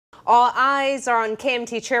All eyes are on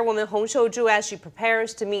KMT Chairwoman Hung Hsiu-chu as she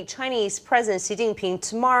prepares to meet Chinese President Xi Jinping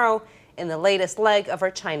tomorrow in the latest leg of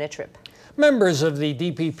her China trip. Members of the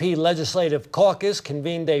DPP Legislative Caucus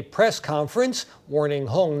convened a press conference warning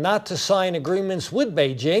Hung not to sign agreements with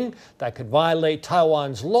Beijing that could violate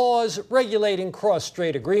Taiwan's laws regulating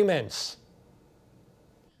cross-strait agreements.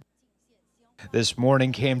 This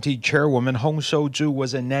morning, KMT Chairwoman Hung Hsiu-chu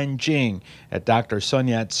was in Nanjing at Dr. Sun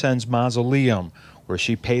Yat-sen's mausoleum, where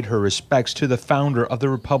she paid her respects to the founder of the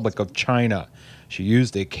Republic of China. She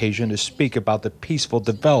used the occasion to speak about the peaceful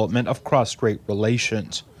development of cross-strait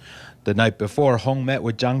relations. The night before, Hung met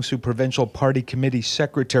with Jiangsu Provincial Party Committee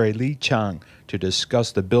Secretary Qiang to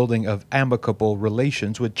discuss the building of amicable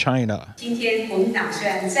relations with China.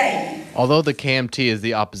 Although the KMT is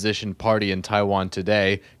the opposition party in Taiwan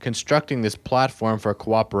today, constructing this platform for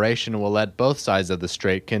cooperation will let both sides of the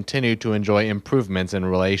strait continue to enjoy improvements in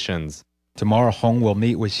relations. Tomorrow, Hung will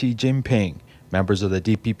meet with Xi Jinping. Members of the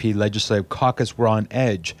DPP Legislative Caucus were on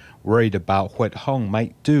edge, worried about what Hung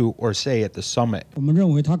might do or say at the summit. We think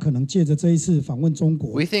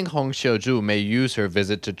Hung Hsiu-chu may use her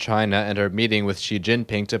visit to China and her meeting with Xi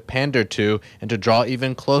Jinping to pander to and to draw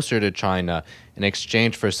even closer to China in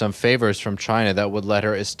exchange for some favors from China that would let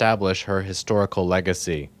her establish her historical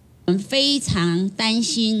legacy.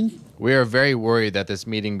 We are very worried that this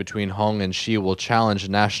meeting between Hung and Xi will challenge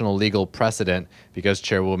national legal precedent because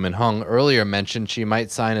Chairwoman Hung earlier mentioned she might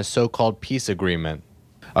sign a so-called peace agreement.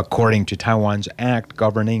 According to Taiwan's act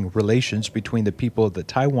governing relations between the people of the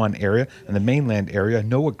Taiwan Area and the Mainland Area,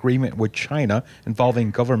 no agreement with China involving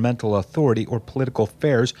governmental authority or political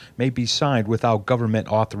affairs may be signed without government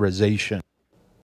authorization.